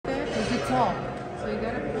tall, so you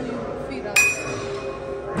gotta pull your feet up. Get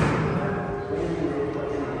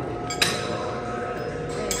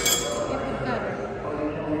it better.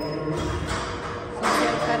 So you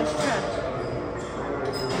gotta stretch.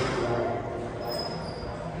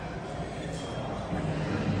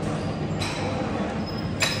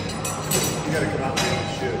 You gotta come out there and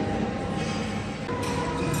shoot.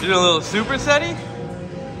 Doing a little supersetting?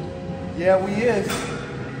 Yeah, we is.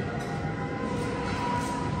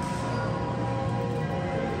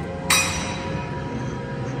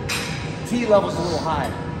 T level's a little high.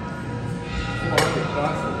 400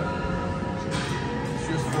 constantly. It's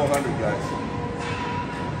just 400, guys.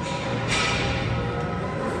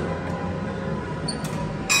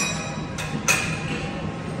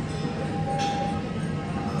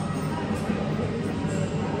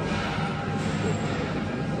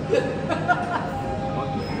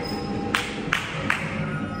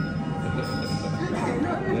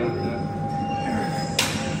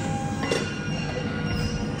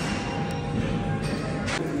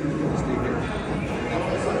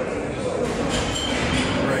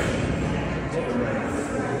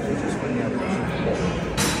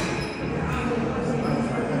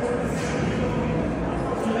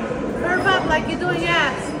 Curve up like you're doing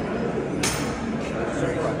abs.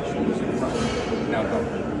 Now go.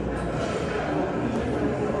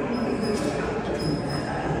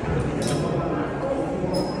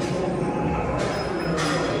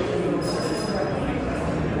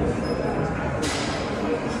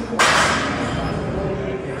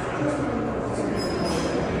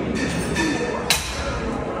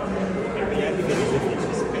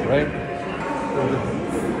 Right?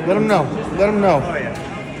 Let them know. Let them know. Oh yeah.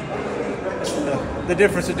 The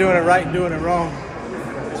difference of doing it right and doing it wrong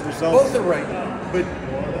is results. Both are right. But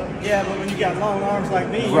Yeah, but when you got long arms like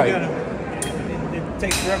me, you Right. gotta. It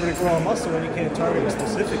takes forever to grow a muscle when you can't target it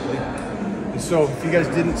specifically. so if you guys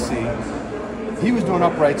didn't see, he was doing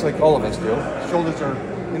uprights like all of us do. Shoulders are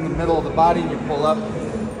in the middle of the body, you pull up,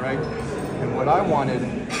 right? And what I wanted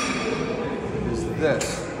is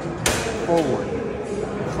this. Forward,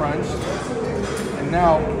 crunch, and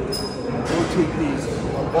now rotate these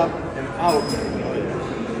up and out.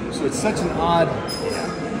 So it's such an odd,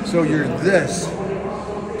 so you're this,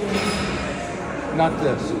 not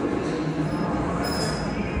this.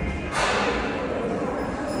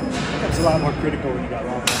 That's a lot more critical when you got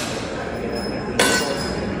long arms.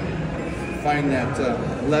 Find that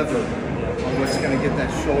lever on what's going to get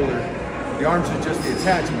that shoulder. The arms are just the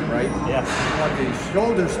attachment, right? Yeah. You want the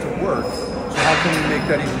shoulders to work, so how can we make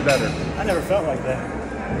that even better? I never felt like that.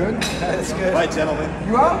 Good? That's good. Right, gentlemen.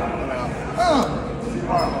 You out?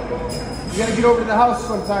 You got to get over to the house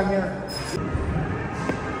sometime here.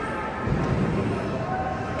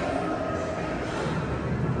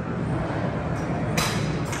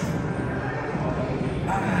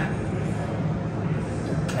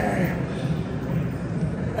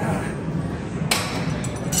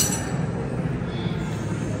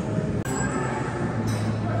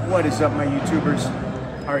 What is up, my YouTubers?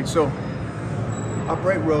 All right, so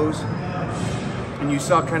upright rows, and you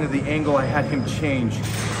saw kind of the angle I had him change.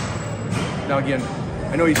 Now again,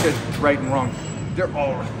 I know he said right and wrong. They're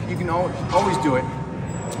all right. You can always do it,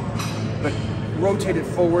 but rotate it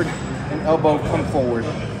forward and elbow come forward,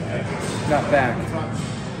 not back.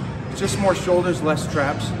 Just more shoulders, less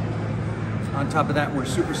traps. On top of that, we're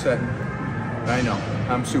supersetting. I know,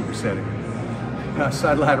 I'm supersetting.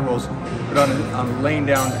 Side laterals, but on a laying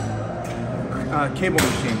down cable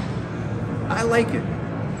machine. I like it.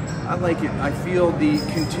 I like it. I feel the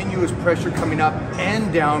continuous pressure coming up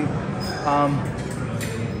and down.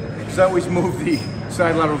 Because I always move the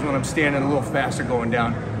side laterals when I'm standing a little faster going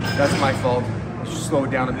down. That's my fault. I should slow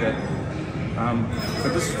it down a bit.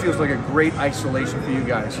 But this feels like a great isolation for you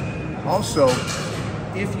guys. Also,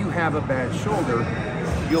 if you have a bad shoulder,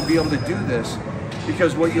 you'll be able to do this,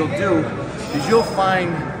 because what you'll do is you'll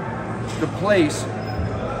find the place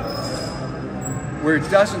where it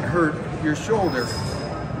doesn't hurt your shoulder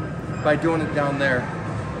by doing it down there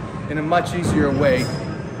in a much easier way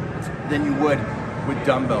than you would with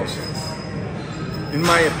dumbbells, in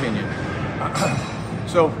my opinion.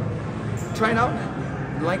 So try it out.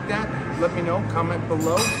 Like that, let me know, comment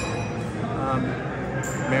below.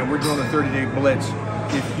 Man, we're doing a 30-day blitz.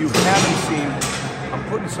 If you haven't seen, I'm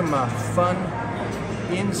putting some fun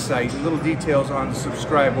insight, little details on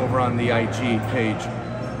subscribe over on the IG page.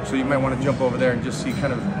 So you might want to jump over there and just see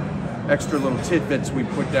kind of extra little tidbits we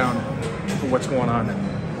put down for what's going on.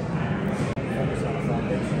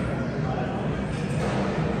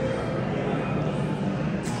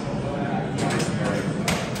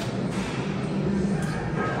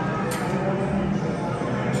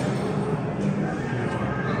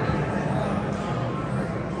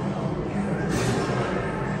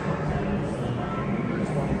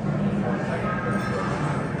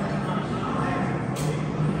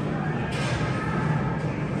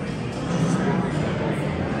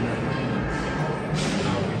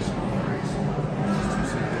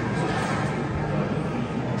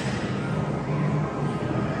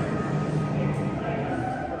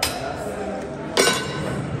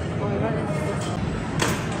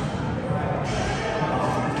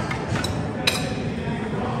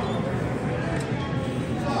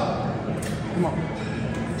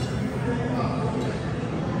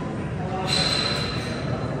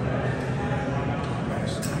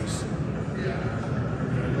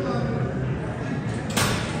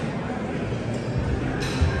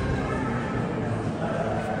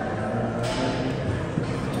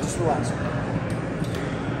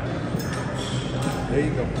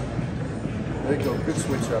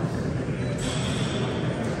 up.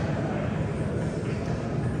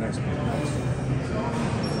 Nice.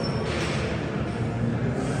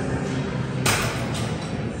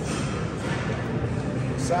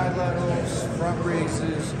 Side laterals, front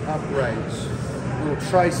raises, uprights. Little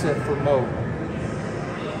tricep for Mo.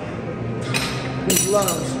 He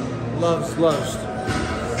loves.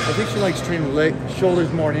 I think she likes training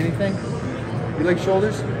shoulders more than anything. You like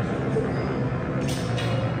shoulders?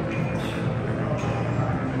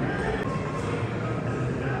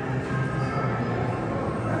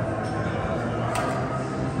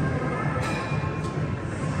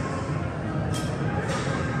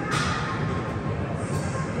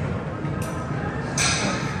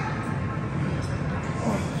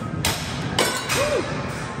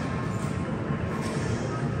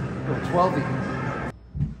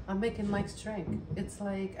 I'm making Mike's drink. It's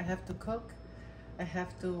like I have to cook, I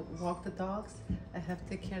have to walk the dogs, I have to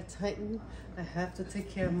take care of Titan, I have to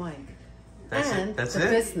take care of Mike. And the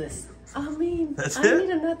business. I mean, I need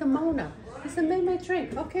another Mona. He said, make my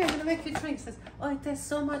drink. Okay, I'm gonna make you drink. He says, oh, it tastes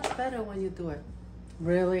so much better when you do it.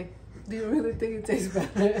 Really? Do you really think it tastes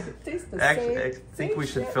better? It tastes the same. I think we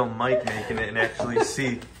should film Mike making it and actually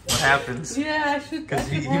see what happens. Yeah, I should. Because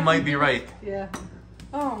he might be right. Yeah.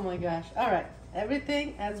 Oh my gosh. All right.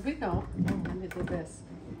 Everything, as we know, let me do this.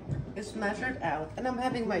 It's measured out, and I'm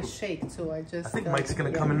having my shake too. I think Mike's gonna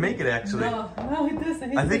come and make it. Actually, no, he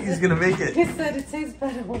doesn't. I think he's gonna make it. He said it tastes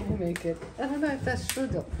better when you make it. I don't know if that's true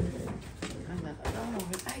though.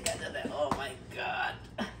 I got it. Oh my god,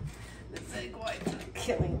 this egg whites are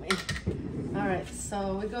killing me. All right,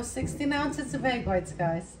 so we go 16 ounces of egg whites,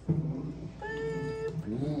 guys.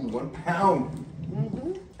 Ooh, 1 pound.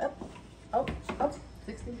 Up.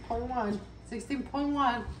 16.1.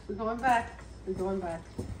 16.1. We're going back.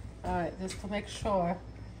 All right, just to make sure.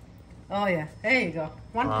 Oh yeah, there you go.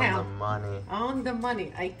 1 pound. On the money. On the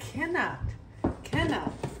money. I cannot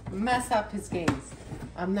mess up his gains.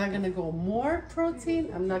 I'm not gonna go more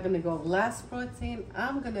protein. I'm not gonna go less protein.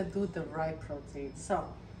 I'm gonna do the right protein. So,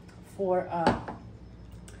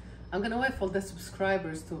 I'm gonna wait for the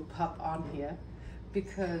subscribers to pop on here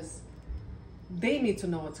because they need to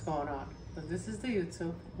know what's going on. So this is the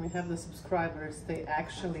YouTube. We have the subscribers. They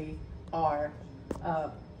actually are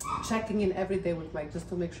checking in every day with Mike just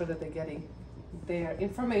to make sure that they're getting their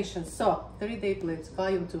information. So 30-day blitz,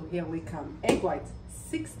 volume 2, here we come. Egg whites,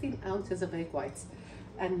 16 ounces of egg whites.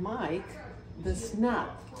 And Mike does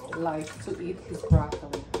not like to eat his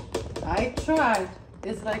broccoli. I tried.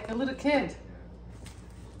 It's like a little kid.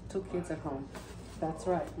 2 kids at home. That's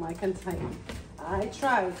right, Mike and Titan. I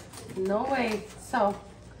tried. No way. So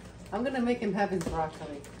I'm gonna make him have his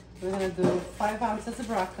broccoli. We're gonna do 5 ounces of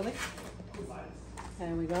broccoli.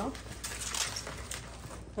 There we go.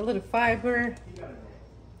 A little fiber,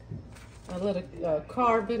 a little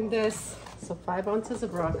carb in this. So 5 ounces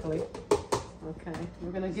of broccoli. Okay,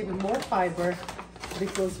 we're gonna give him more fiber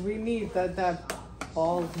because we need that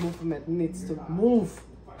ball movement needs to move.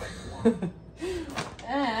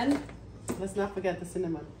 And let's not forget the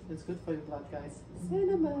cinnamon. It's good for your blood, guys.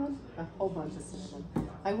 Cinnamon, a whole bunch of cinnamon.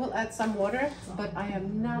 I will add some water, but I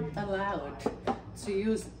am not allowed to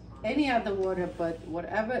use any other water but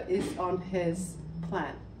whatever is on his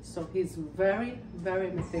plan. So he's very,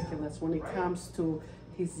 very meticulous when it comes to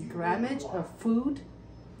his grammage of food,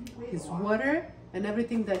 his water, and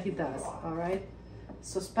everything that he does, all right?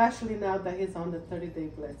 So especially now that he's on the 30-day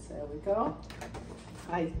blitz. There we go.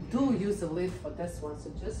 I do use a lid for this one,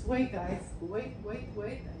 so just wait, guys. Wait,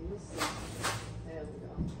 and you'll see. There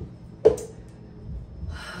we go.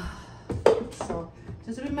 So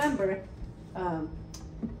just remember,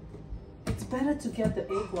 it's better to get the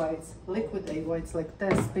egg whites, liquid egg whites like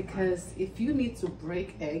this, because if you need to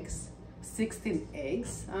break eggs, 16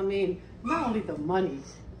 eggs, I mean, not only the money,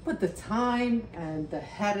 but the time and the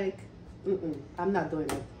headache. I'm not doing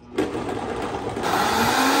it.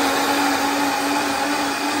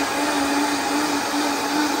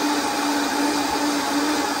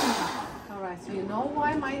 All right, so you know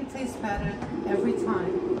why mine tastes better every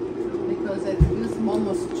time? Because I use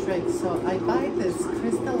Momo's trick. So I buy this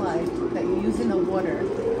Crystal Light that you use in the water,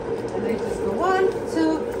 and I just go 1,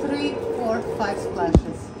 2, 3, 4, 5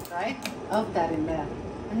 splashes, right, of that in there.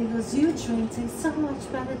 And he goes, you drink tastes so much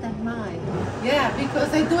better than mine. Yeah,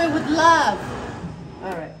 because I do it with love.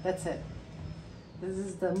 All right, that's it. This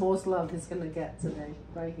is the most love he's gonna get today,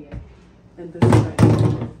 right here. And this right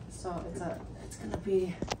here. So it's gonna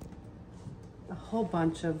be a whole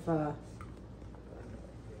bunch of, look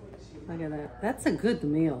at that. That's a good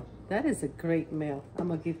meal. That is a great meal. I'm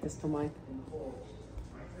gonna give this to Mike.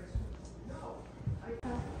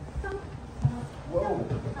 Whoa,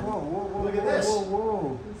 look at this.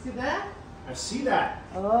 Whoa. see that? I see that.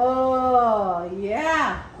 Oh,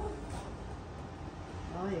 yeah.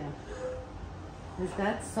 Oh, yeah. Is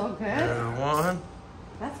that so good? One.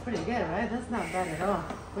 That's pretty good, right? That's not bad at all.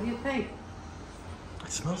 What do you think?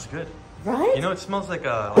 It smells good. Right? You know, it smells like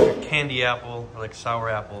a candy apple or like sour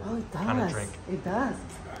apple Oh, it does. kind of drink. It does.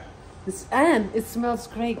 And it smells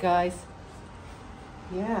great, guys.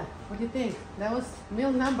 Yeah. What do you think? That was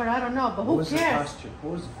meal number, I don't know, but who cares?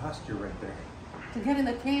 What was the posture right there? To get in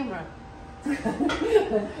the camera.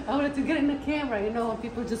 I wanted to get in the camera, you know, when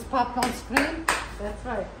people just pop on screen. That's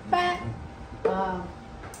right. Bang!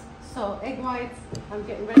 So egg whites, I'm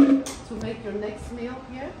getting ready to make your next meal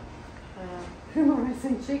here. Rice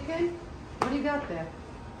and chicken. What do you got there?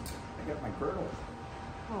 I got my girdle.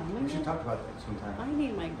 Oh, We should man. talk about that sometime. I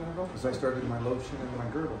need my girdle. Because I started my lotion and my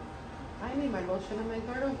girdle. I need my lotion and my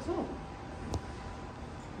girdle too.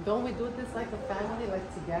 Don't we do this like a family,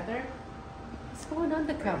 like together? It's going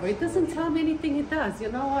undercover. It doesn't tell me anything it does.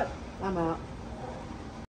 You know what? I'm out.